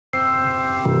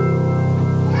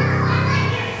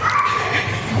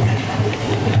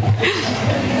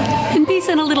noise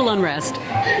and a little unrest.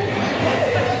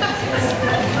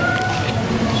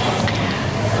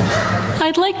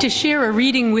 I'd like to share a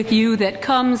reading with you that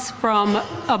comes from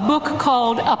a book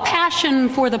called A Passion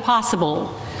for the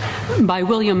Possible by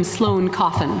Sloane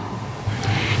Coffin.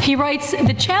 He writes,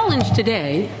 the challenge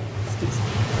today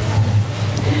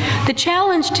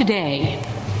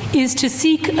is to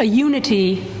seek a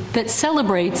unity that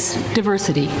celebrates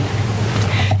diversity,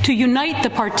 to unite the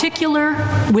particular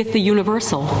with the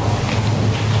universal,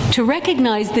 to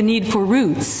recognize the need for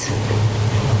roots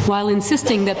while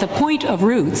insisting that the point of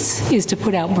roots is to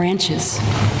put out branches.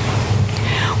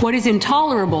 What is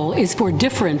intolerable is for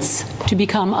difference to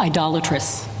become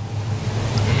idolatrous.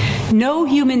 No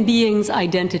human being's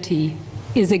identity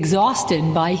is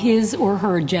exhausted by his or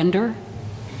her gender,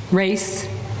 race,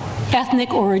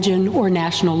 ethnic origin, or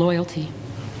national loyalty.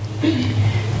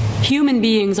 Human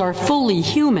beings are fully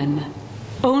human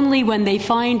only when they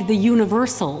find the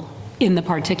universal in the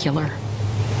particular,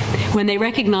 when they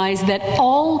recognize that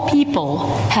all people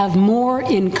have more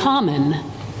in common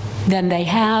than they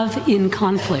have in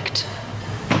conflict,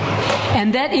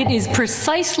 and that it is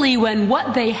precisely when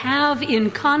what they have in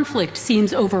conflict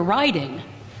seems overriding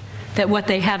that what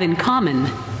they have in common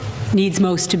needs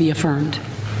most to be affirmed.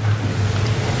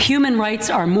 Human rights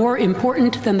are more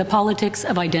important than the politics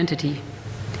of identity,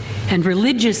 and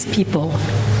religious people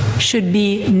should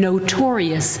be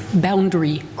notorious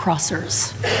boundary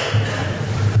crossers.